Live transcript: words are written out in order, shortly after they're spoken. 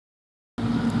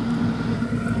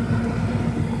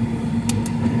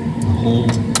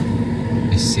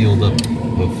sealed up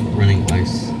with running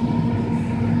ice.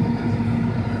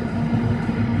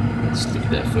 Let's look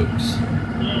at that, folks.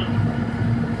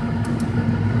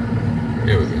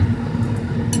 There we go.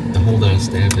 The hole that I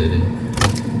stabbed it in.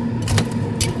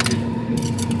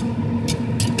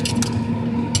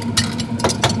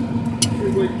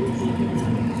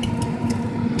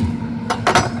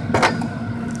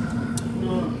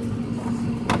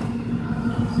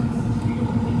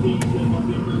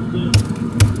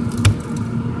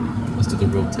 Let's do the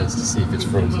real test to see if it's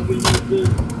frozen.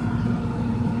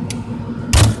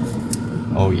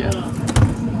 Oh yeah,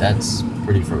 that's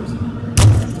pretty frozen.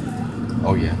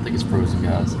 Oh yeah, I think it's frozen,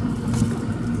 guys.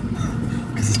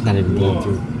 Because it's not even going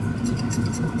through.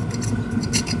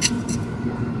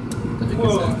 I think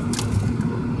it's that.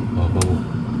 Oh, bubble.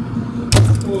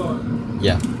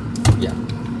 Yeah, yeah.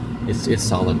 It's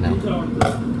solid now.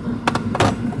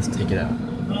 Let's take it out.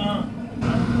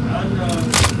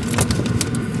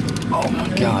 Oh my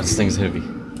god, this thing's heavy.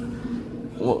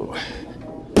 Whoa.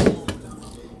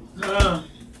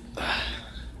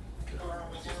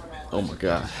 Oh my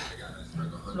god.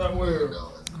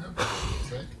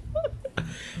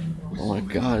 Oh my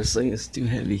god, this thing is too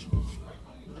heavy.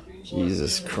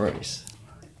 Jesus Christ.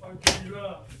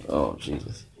 Oh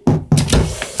Jesus.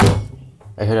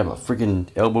 I heard my freaking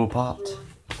elbow popped.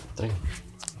 Dang.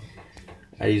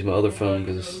 I use my other phone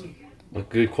because it's a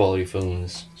good quality phone.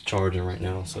 It's charging right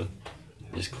now, so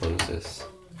just close this.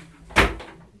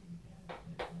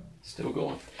 Still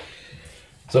going.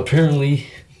 So apparently,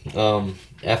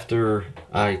 after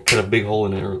I cut a big hole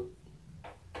in there,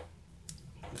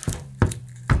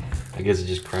 I guess it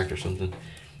just cracked or something.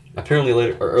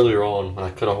 Apparently earlier on, when I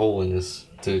cut a hole in this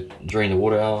to drain the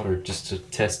water out or just to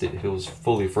test it if it was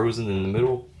fully frozen in the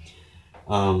middle,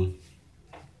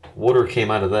 water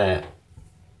came out of that.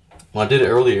 When I did it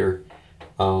earlier,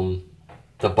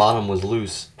 the bottom was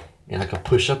loose and I could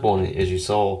push up on it, as you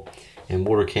saw, and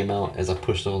water came out as I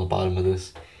pushed on the bottom of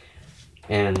this.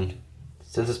 And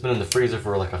since it's been in the freezer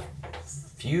for like a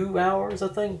few hours, I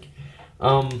think,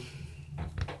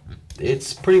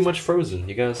 it's pretty much frozen.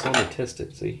 You guys saw me test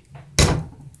it, see?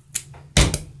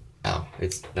 Ow,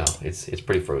 it's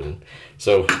pretty frozen.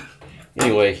 So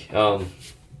anyway,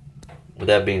 with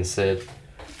that being said,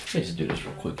 let me just do this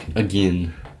real quick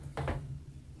again,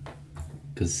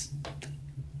 because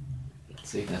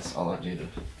see, that's all I do to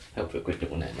help it quit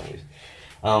doing that noise.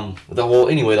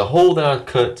 The hole that I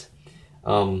cut,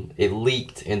 it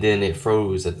leaked and then it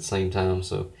froze at the same time.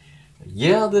 So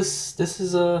yeah, this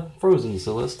is frozen.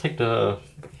 So let's take the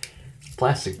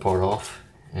plastic part off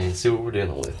and see what we're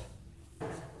dealing with.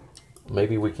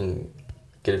 Maybe we can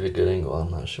get it at a good angle.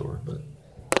 I'm not sure, but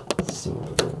let's see what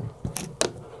we're doing.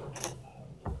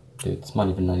 Dude, this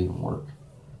might not even work.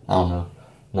 I don't know.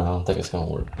 No, I don't think it's gonna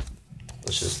work.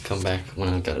 Let's just come back when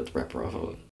I got the wrapper off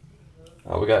of it.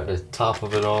 We got the top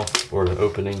of it off, or the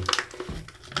opening,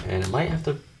 and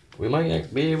we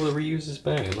might be able to reuse this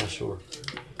bag. I'm not sure.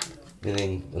 And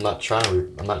then I'm not trying to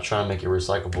make it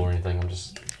recyclable or anything. I'm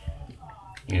just,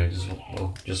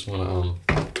 just want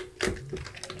to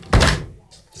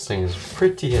This thing is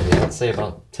pretty heavy. I'd say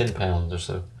about 10 pounds or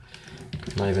so.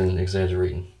 I'm not even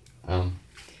exaggerating.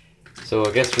 So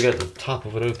I guess we got the top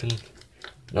of it open.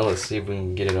 Now let's see if we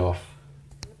can get it off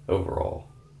overall,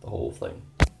 the whole thing.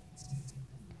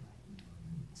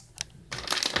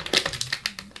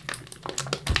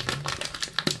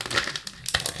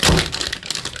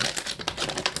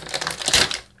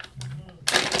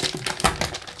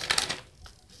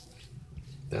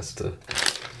 That's the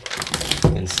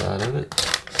inside of it.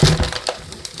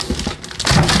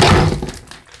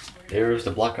 There's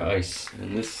the block of ice,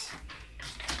 and this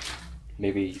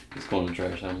maybe it's going in the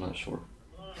trash. I'm not sure.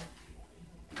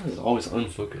 This is always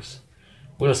unfocused.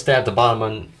 We're gonna stab the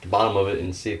bottom of it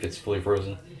and see if it's fully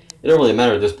frozen. It don't really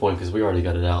matter at this point because we already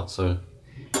got it out. So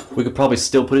we could probably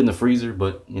still put it in the freezer,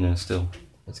 but still,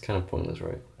 it's kind of pointless,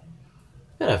 right?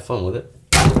 Gotta have fun with it.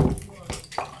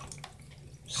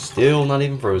 Still not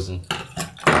even frozen.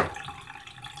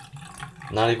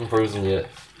 Not even frozen yet.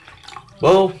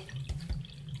 Well,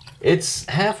 it's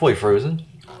halfway frozen.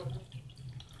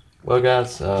 Well,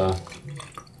 guys,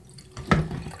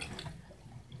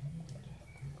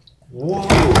 whoa,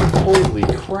 holy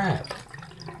crap.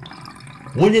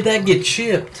 When did that get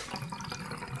chipped?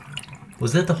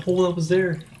 Was that the hole that was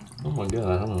there? Oh my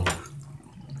god, I don't know.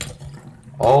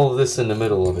 All of this in the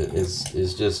middle of it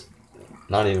is just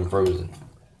not even frozen.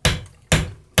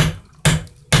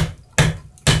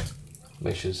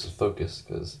 Make sure this is focused,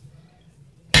 because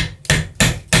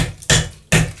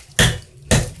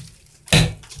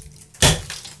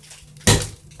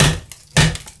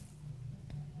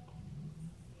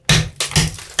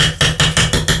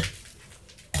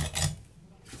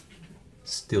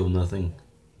Still nothing.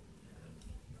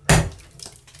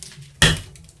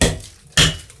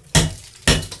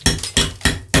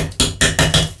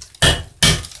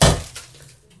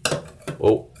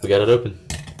 Oh, we got it open.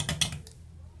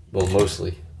 Well,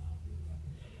 mostly.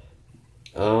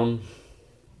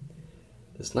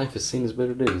 This knife has seen its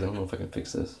better days. I don't know if I can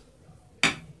fix this. I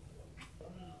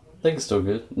think it's still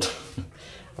good.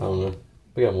 I don't know.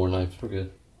 We got more knives. We're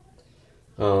good.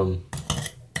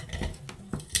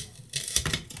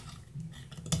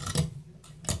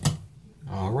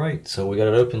 Alright, so we got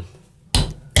it open.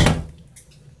 Try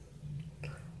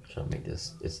to make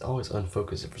this. It's always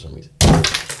unfocused for some reason.